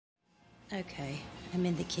Okay, I'm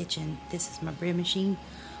in the kitchen. This is my bread machine.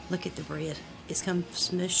 Look at the bread. It's come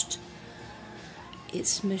smushed.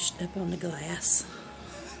 It's smushed up on the glass.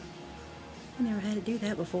 I never had to do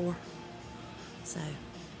that before. So,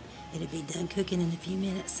 it'll be done cooking in a few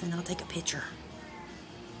minutes and I'll take a picture.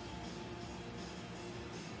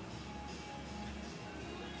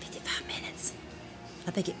 I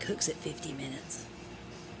think it cooks at 50 minutes.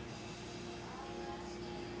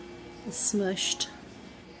 It's smushed.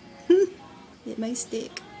 It may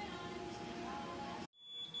stick.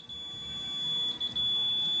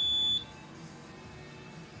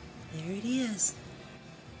 There it is.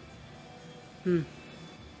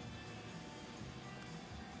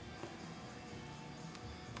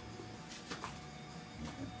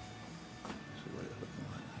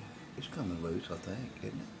 It's coming loose, I think, isn't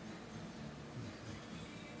it?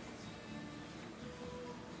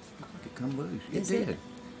 Looks like it come loose. It did.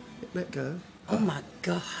 It let go. Oh my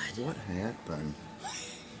God. What happened?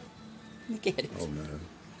 Look at it. Oh no.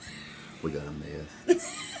 We got a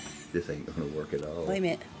mess. This ain't gonna work at all. Wait a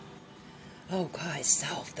minute. Oh God, it's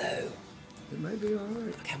soft though. It may be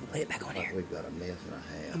alright. Okay, I'm gonna put it back on here. We've got a mess and a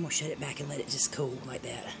half. I'm gonna shut it back and let it just cool like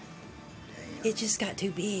that. Damn. It just got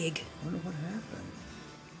too big. I wonder what happened.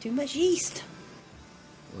 Too much yeast.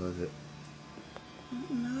 Was it? I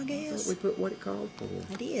don't know, I guess. We put what it called for.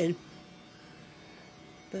 I did.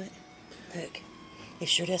 But, look. It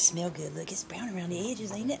sure does smell good. Look, it's brown around the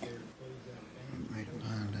edges, ain't it? I made it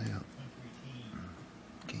find out.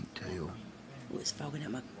 Can't tell. Oh, it's fogging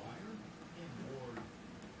up my...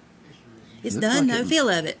 It's done, no feel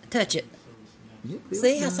of it. Touch it.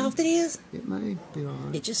 See how soft it is? It may be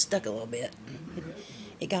alright. It just stuck a little bit.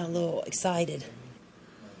 It got a little excited.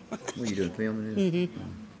 What are you doing, filming it? Mm-hmm.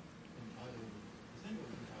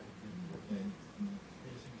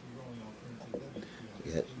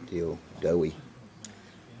 Yeah, it's still doughy.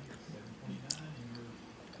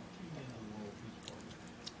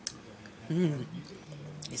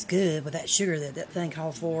 It's good with that sugar that thing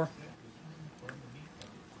called for.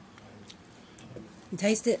 You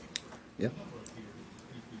taste it? Yeah.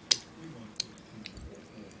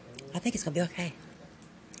 I think it's gonna be okay.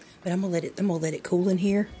 But I'm gonna let it cool in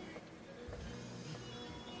here.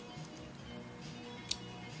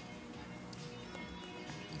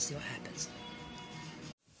 Let's see what happens.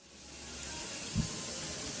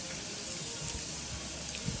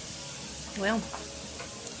 Well,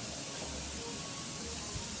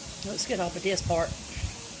 let's get off of this part.